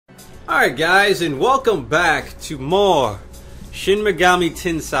Alright guys, and welcome back to more Shin Megami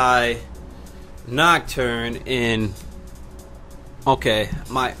Tensei Nocturne in... Okay,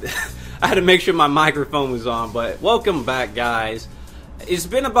 I had to make sure my microphone was on, but welcome back guys. It's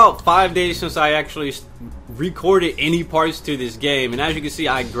been about 5 days since I actually recorded any parts to this game, and as you can see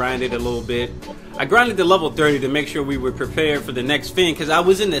I grinded a little bit. I grinded to level 30 to make sure we were prepared for the next Fiend, because I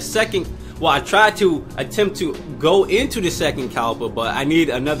was in the second... Well, I tried to attempt to go into the second Kalpa, but I need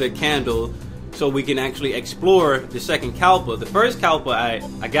another candle so we can actually explore the second Kalpa. The first Kalpa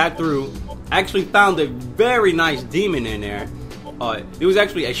I got through, actually found a very nice demon in there. It was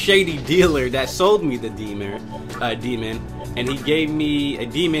actually a shady dealer that sold me the demon, and he gave me a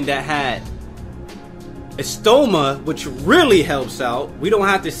demon that had a stoma, which really helps out. We don't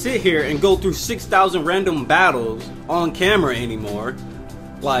have to sit here and go through 6,000 random battles on camera anymore.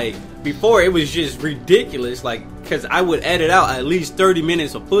 Like, before it was just ridiculous, like, because I would edit out at least 30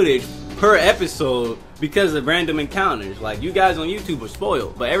 minutes of footage per episode because of random encounters. Like, you guys on YouTube were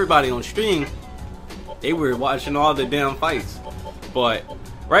spoiled, but everybody on stream, they were watching all the damn fights. But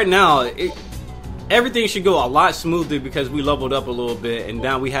right now, everything should go a lot smoother because we leveled up a little bit, and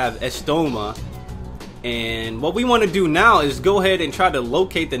now we have Estoma. And what we want to do now is go ahead and try to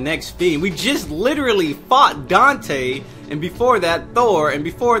locate the next Fiend. We just literally fought Dante, and before that Thor, and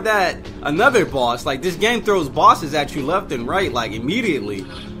before that another boss. Like, this game throws bosses at you left and right, like, immediately.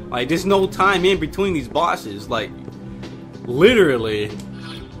 Like, there's no time in between these bosses. Like, literally,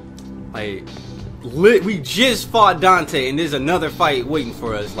 like, we just fought Dante and there's another fight waiting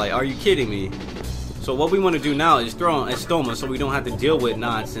for us. Like, are you kidding me? So what we want to do now is throw on Estoma so we don't have to deal with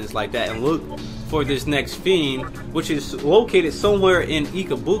nonsense like that, and look for this next Fiend, which is located somewhere in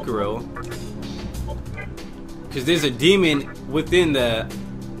Ikebukuro, because there's a demon within the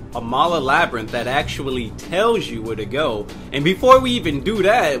Amala Labyrinth that actually tells you where to go. And before we even do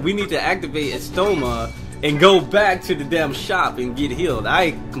that, we need to activate Estoma and go back to the damn shop and get healed.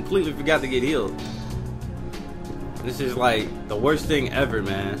 I completely forgot to get healed. This is like the worst thing ever,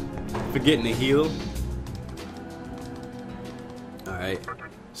 man. Forgetting to heal. Alright.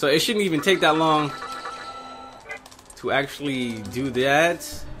 So it shouldn't even take that long to actually do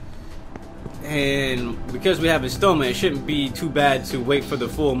that. And because we have Estoma, it shouldn't be too bad to wait for the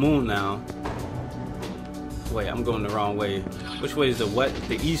full moon now. Wait, I'm going the wrong way. Which way is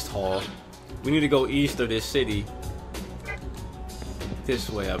the East Hall? We need to go east of this city. This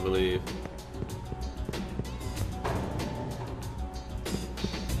way, I believe.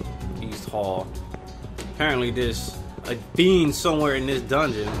 East Hall. Apparently there's a Fiend somewhere in this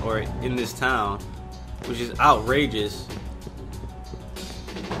dungeon, or in this town, which is outrageous.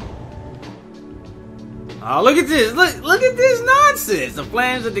 Oh, look at this! Look at this nonsense! The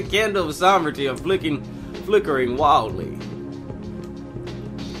flames of the candle of sovereignty are flickering wildly.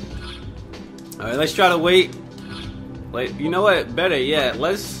 Alright, let's try to wait. Wait, you know what? Better yet,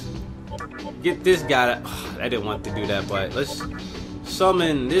 let's get this guy to... Oh, I didn't want to do that, but let's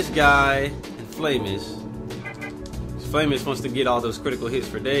summon this guy and Flamus. Flamus wants to get all those critical hits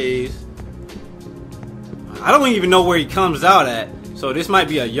for days. I don't even know where he comes out at, so this might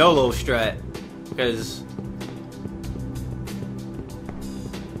be a YOLO strat. Because...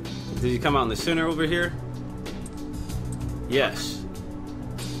 Did he come out in the center over here? Yes.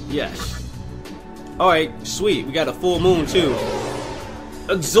 Yes. Alright, sweet. We got a full moon too.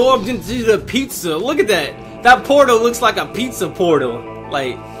 Absorbed into the pizza. Look at that. That portal looks like a pizza portal.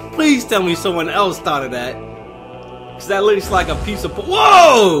 Like, please tell me someone else thought of that. Because that looks like a pizza portal.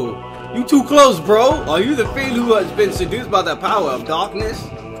 Whoa! You too close, bro. Are you the Fiend who has been seduced by the power of darkness?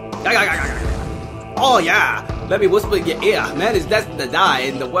 Oh yeah. Let me whisper in your ear. Man is destined to die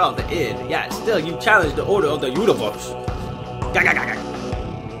in the world to end. Yeah, still you challenge the order of the universe.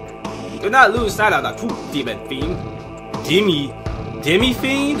 Do not lose sight of the truth, demon fiend.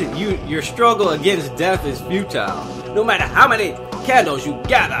 Demi-Fiend? Your struggle against death is futile. No matter how many candles you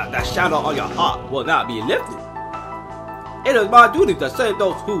gather, the shadow on your heart will not be lifted. It is my duty to save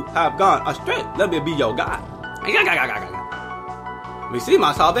those who have gone astray. Let me be your guide. Receive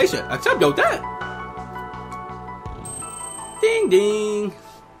my salvation. Accept your death. Ding ding.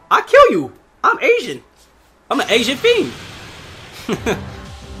 I kill you. I'm Asian. I'm an Asian Fiend.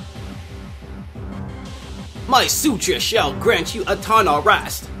 My suture shall grant you eternal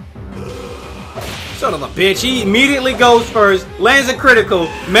rest. Son of a bitch. He immediately goes first, lands a critical,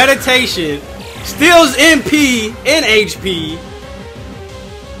 meditation, steals MP and HP.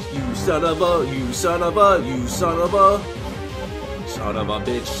 You son of a, you son of a, you son of a. Son of a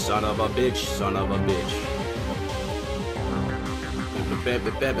bitch, son of a bitch, son of a bitch.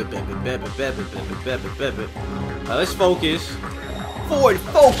 Let's focus. forward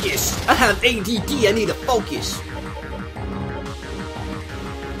focus. I have ADD. I need to focus.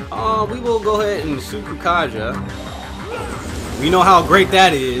 We will go ahead and Sukukaja. We know how great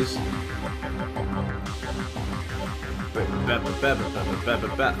that is.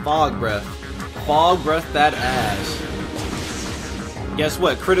 Fog breath. Fog breath that ass. Guess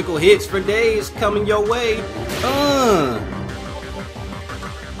what? Critical hits for days coming your way.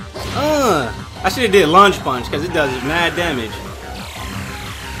 I should have did lunge punch because it does mad damage.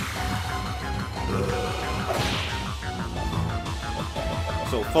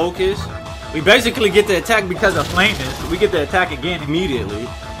 So focus. We basically get the attack because of flameless. We get the attack again immediately.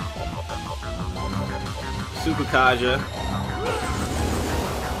 Super Kaja.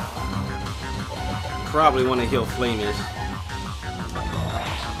 Probably want to heal flameless.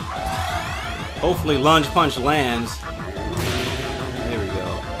 Hopefully lunge punch lands. There we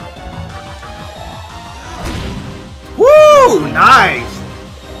go. Woo! Nice!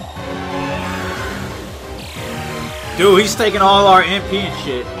 Dude, he's taking all our MP and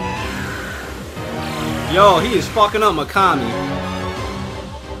shit. Yo, he is fucking up Megami.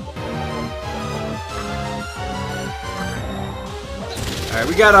 Alright,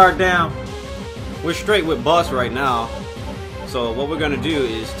 we got our down. We're straight with boss right now. So what we're gonna do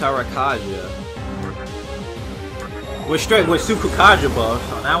is Tarakaja. We're straight with Sukukaja buff,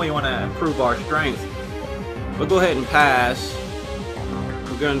 so now we want to improve our strength. We'll go ahead and pass.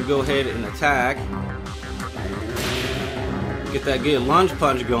 We're gonna go ahead and attack. Get that good lunge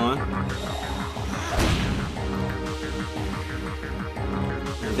punch going.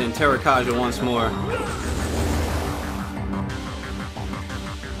 And then Tarakaja once more.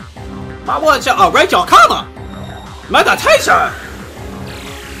 Rachel, Kama! Meditation!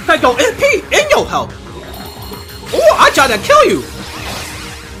 Take your MP in your health! Oh, I tried to kill you!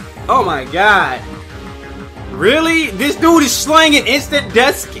 Oh my god. Really? This dude is slanging instant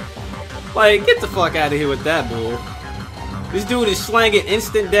death. Like, get the fuck out of here with that bull. This dude is slanging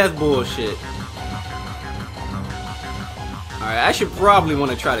instant death bullshit. Alright, I should probably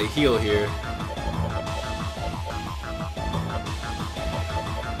want to try to heal here.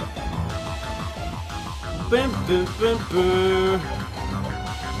 Bum, bum, bum, bum.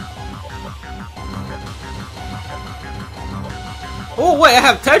 Oh wait, I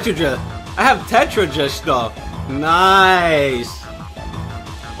have Tetraja. I have Tetraja stuff. Nice.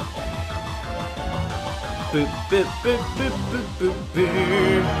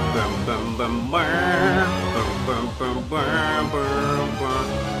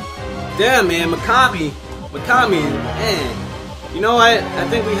 Damn man, Megami, man. You know what? I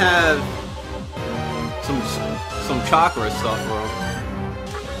think we have some chakra stuff for him.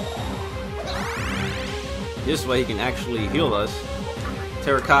 This way he can actually heal us.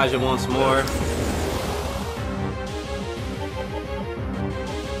 Tarakaja once more.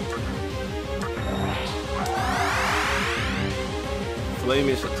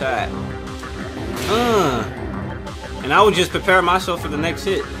 Flameless attack. And I would just prepare myself for the next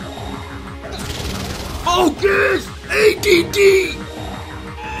hit. Focus! ADD!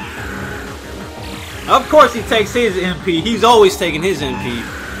 Of course he takes his MP. He's always taking his MP.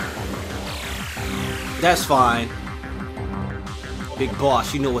 That's fine. Big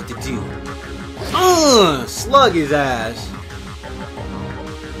boss, you know what to do. Slug his ass.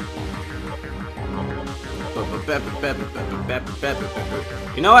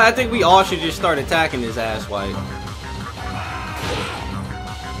 You know what? I think we all should just start attacking his ass white.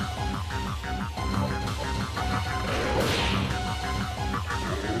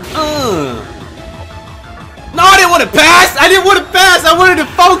 No, I didn't want to pass! I didn't want to pass! I wanted to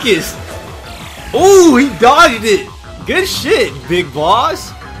focus! Ooh, he dodged it! Good shit, big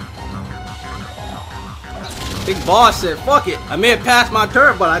boss! Big boss said, fuck it. I may have passed my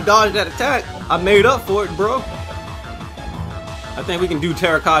turn, but I dodged that attack. I made up for it, bro. I think we can do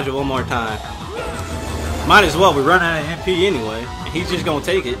Tarakaja one more time. Might as well, we run out of MP anyway. And he's just gonna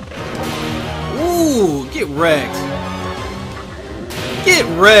take it. Ooh, get wrecked. Get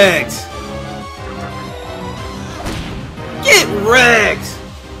wrecked. Get wrecked.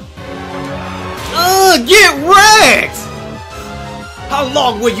 Get wrecked. How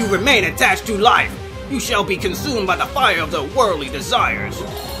long will you remain attached to life? You shall be consumed by the fire of the worldly desires.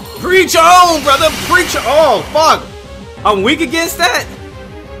 Preach on, brother. Preach on. Oh, fuck. I'm weak against that?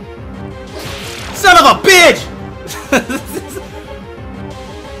 Son of a bitch!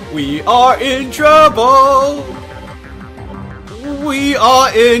 We are in trouble. We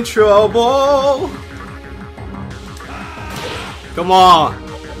are in trouble. Come on.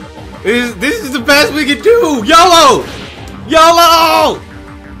 This is the best we can do. YOLO! YOLO!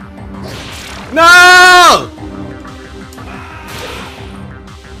 No!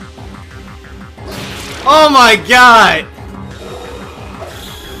 Oh my god!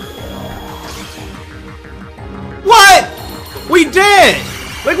 What? We did!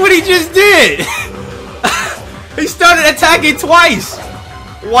 Look what he just did! He started attacking twice!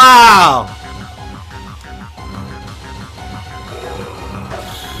 Wow!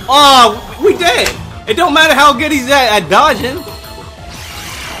 Oh, we did! It don't matter how good he's at dodging.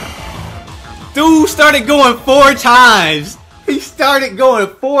 Dude started going 4 times. He started going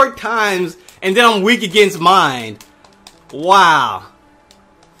 4 times, and then I'm weak against mind. Wow.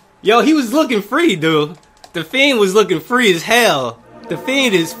 Yo, he was looking free, dude. The Fiend was looking free as hell. The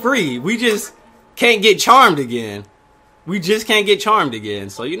Fiend is free. We just can't get charmed again. We just can't get charmed again.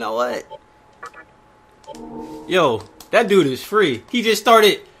 So you know what? Yo, that dude is free. He just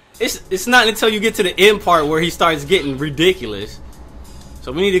started. It's not until you get to the end part where he starts getting ridiculous.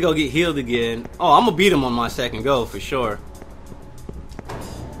 So we need to go get healed again. Oh, I'm gonna beat him on my second go for sure.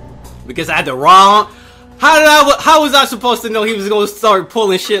 Because I had the wrong. How was I supposed to know he was gonna start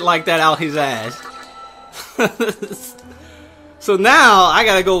pulling shit like that out his ass? So now I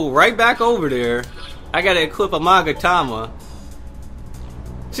gotta go right back over there. I gotta equip a Magatama.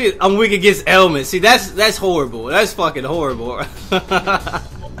 See, I'm weak against elements. See, that's horrible. That's fucking horrible.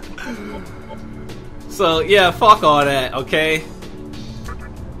 So yeah, fuck all that, okay?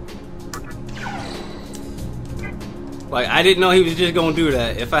 Like, I didn't know he was just gonna do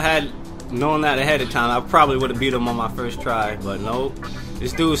that. If I had known that ahead of time, I probably would have beat him on my first try. But nope.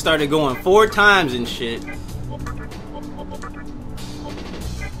 This dude started going 4 times and shit.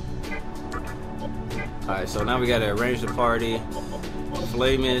 Alright, so now we gotta arrange the party.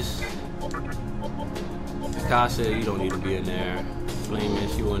 Flamus. Casa, you don't need to be in there.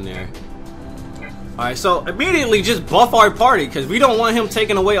 Flamus, you in there. Alright, so immediately just buff our party, because we don't want him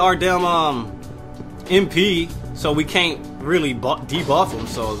taking away our damn MP. So we can't really debuff him.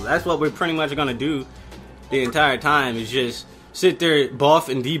 So that's what we're pretty much gonna do the entire time, is just sit there, buff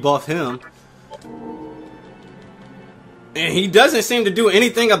and debuff him. And he doesn't seem to do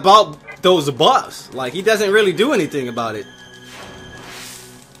anything about those buffs. Like, he doesn't really do anything about it.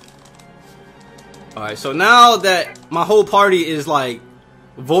 Alright, so now that my whole party is like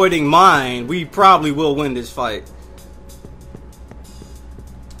voiding mine, we probably will win this fight.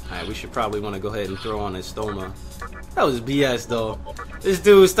 Alright, we should probably want to go ahead and throw on his Stoma. That was BS though. This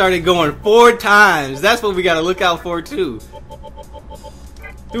dude started going 4 times. That's what we gotta look out for too.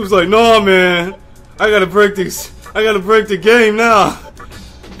 Dude was like, "Nah, man, I gotta break this. I gotta break the game now."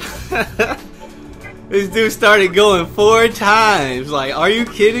 This dude started going 4 times. Like, are you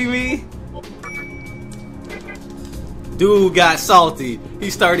kidding me? Dude got salty. He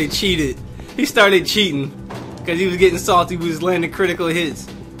started cheating. He started cheating because he was getting salty. He was landing critical hits.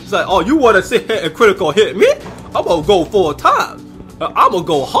 It's like, "Oh, you want to sit here and critical hit me? I'm gonna go 4 times. I'm gonna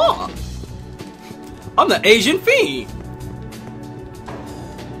go hard. I'm the Asian Fiend."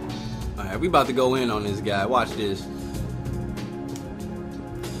 Alright, we about to go in on this guy. Watch this.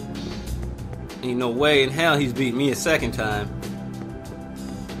 Ain't no way in hell he's beat me a second time.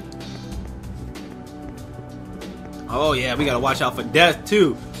 Oh yeah, we gotta watch out for death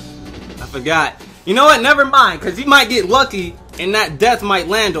too. I forgot. You know what? Never mind, because he might get lucky and that death might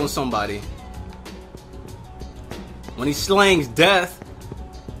land on somebody. When he slangs death.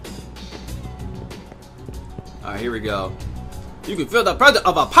 Alright, here we go. You can feel the presence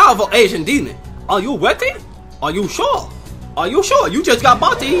of a powerful Asian demon. Are you ready? Are you sure? Are you sure? You just got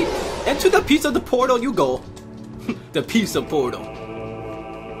bodied. Into the piece of the portal you go. The piece of portal.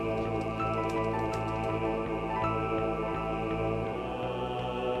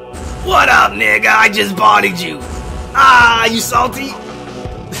 What up, nigga? I just bodied you. Ah, you salty?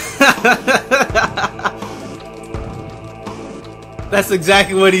 That's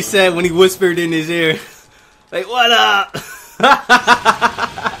exactly what he said when he whispered in his ear. Like, what up?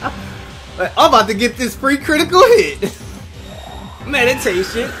 Like, I'm about to get this free critical hit.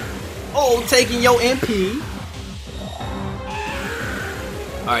 Meditation. Oh, taking your MP.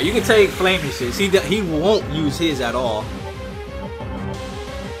 Alright, you can take flaming shit. See, he won't use his at all.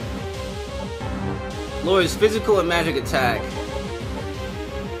 Lord's physical and magic attack.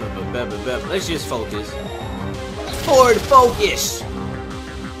 Let's just focus. Forward focus.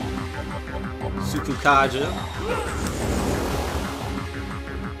 Sukukaja.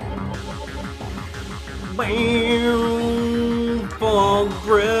 Bam! Fog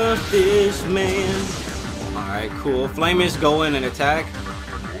breath this man. Alright, cool. Flamers go in and attack.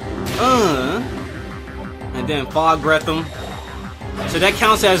 And then fog breath him. So that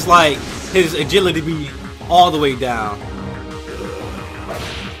counts as like his agility be all the way down.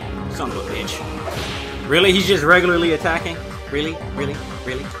 Son of a bitch. Really? He's just regularly attacking? Really? Really?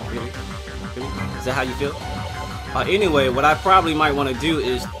 Really? Really? Really? Is that how you feel? Anyway, what I probably might want to do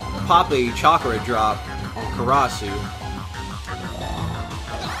is pop a chakra drop on Karasu.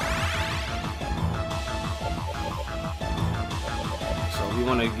 So we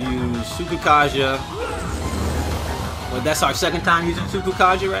want to use Sukukaja. Well, that's our second time using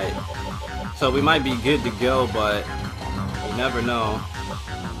Sukukaja, right? So we might be good to go, but you never know.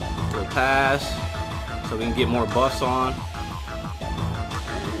 We'll pass so we can get more buffs on.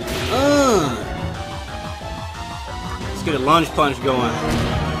 Let's get a lunge punch going.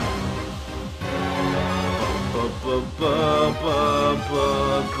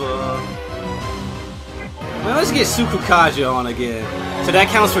 Well, let's get Sukukaja on again. So that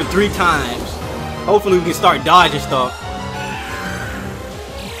counts for 3 times. Hopefully we can start dodging stuff.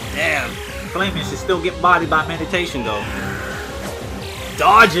 Damn, Flaming should still get bodied by meditation though.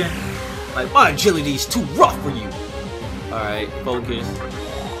 Dodging? Like, my agility is too rough for you. Alright, focus.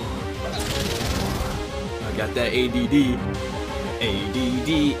 I got that ADD.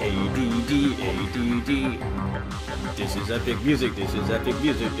 ADD, ADD, ADD. This is epic music, this is epic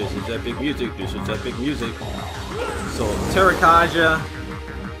music, this is epic music, this is epic music. So, Terakaja,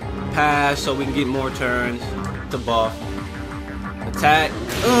 pass so we can get more turns to buff. Attack,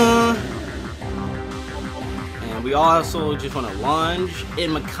 and we also just want to lunge.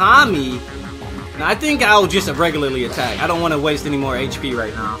 In Mikami, now I think I'll just regularly attack. I don't want to waste any more HP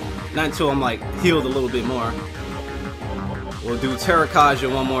right now. Not until I'm like healed a little bit more. We'll do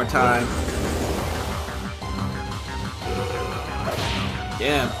Terakaja one more time.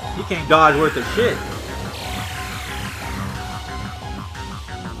 Damn, he can't dodge worth of shit.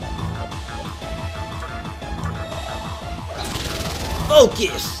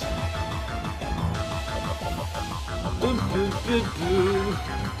 Focus!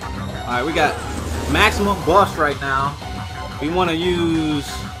 Alright, we got maximum buffs right now. We want to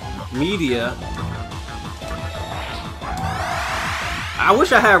use media. I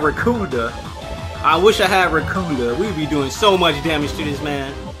wish I had Rakunda. I wish I had Rakunda. We'd be doing so much damage to this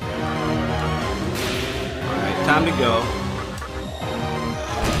man. Alright, time to go.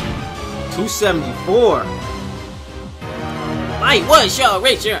 274. Light one shall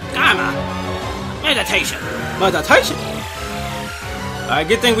reach your karma. Meditation. Meditation? Alright,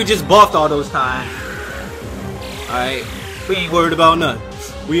 good thing we just buffed all those times. Alright, we ain't worried about nothing.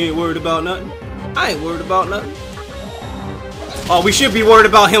 We ain't worried about nothing. I ain't worried about nothing. Oh, we should be worried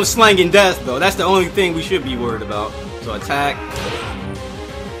about him slanging death, though. That's the only thing we should be worried about. So attack.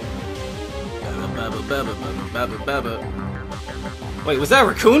 Wait, was that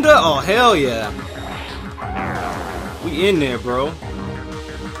Rakunda? Oh, hell yeah. We in there, bro.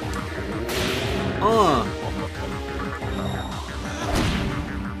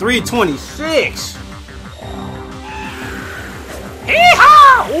 326.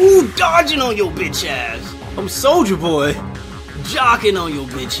 Hee-haw! Ooh, dodging on your bitch ass. I'm Soldier Boy. Jocking on your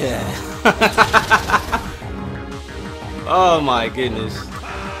bitch ass. Oh my goodness.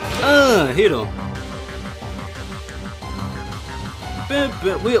 Hit him.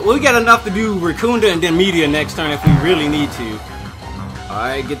 We got enough to do Rakunda and then media next turn if we really need to.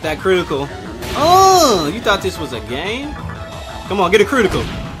 Alright, get that critical. You thought this was a game? Come on, get a critical.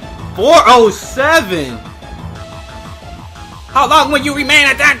 407. How long will you remain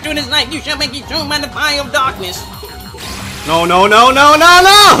attacked through this night? You shall be consumed by the fire of darkness. No, no, no, no, no,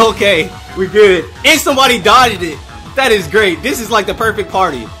 no! Okay, we're good. And somebody dodged it. That is great. This is like the perfect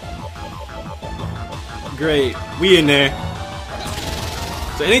party. Great. We in there.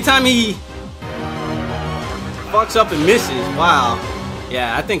 So anytime he fucks up and misses, wow.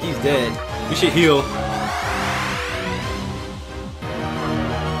 Yeah, I think he's dead. We should heal.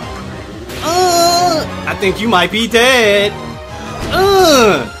 I think you might be dead.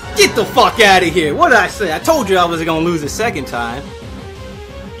 Get the fuck out of here. What did I say? I told you I was gonna lose a second time.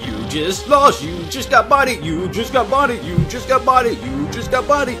 You just lost. You just got bodied. You just got bodied. You just got bodied. You just got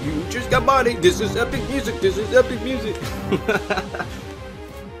bodied. You just got bodied. This is epic music. This is epic music.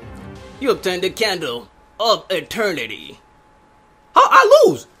 You obtained the candle of eternity. How I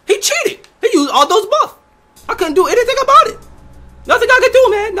lose? He cheated. He used all those buffs. I couldn't do anything about it. Nothing I could do,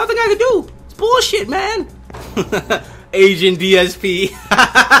 man. Nothing I could do. It's bullshit, man. Asian DSP.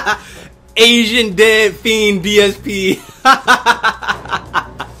 Asian dead fiend DSP.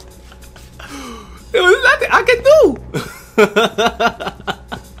 There was nothing I could do.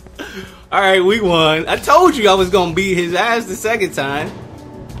 Alright, we won. I told you I was gonna beat his ass the second time.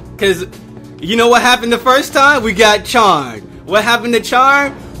 Cause you know what happened the first time? We got charmed. What happened to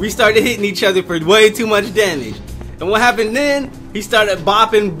Charm? We started hitting each other for way too much damage. And what happened then? He started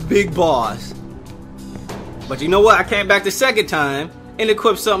bopping Big Boss. But you know what? I came back the second time and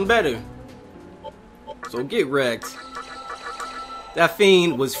equipped something better. So get wrecked. That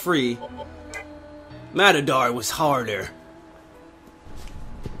fiend was free. Matador was harder.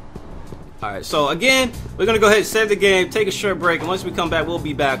 Alright, so again, we're gonna go ahead and save the game, take a short break, and once we come back, we'll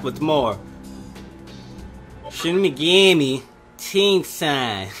be back with more Shin Megami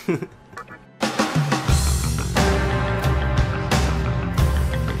Tensei.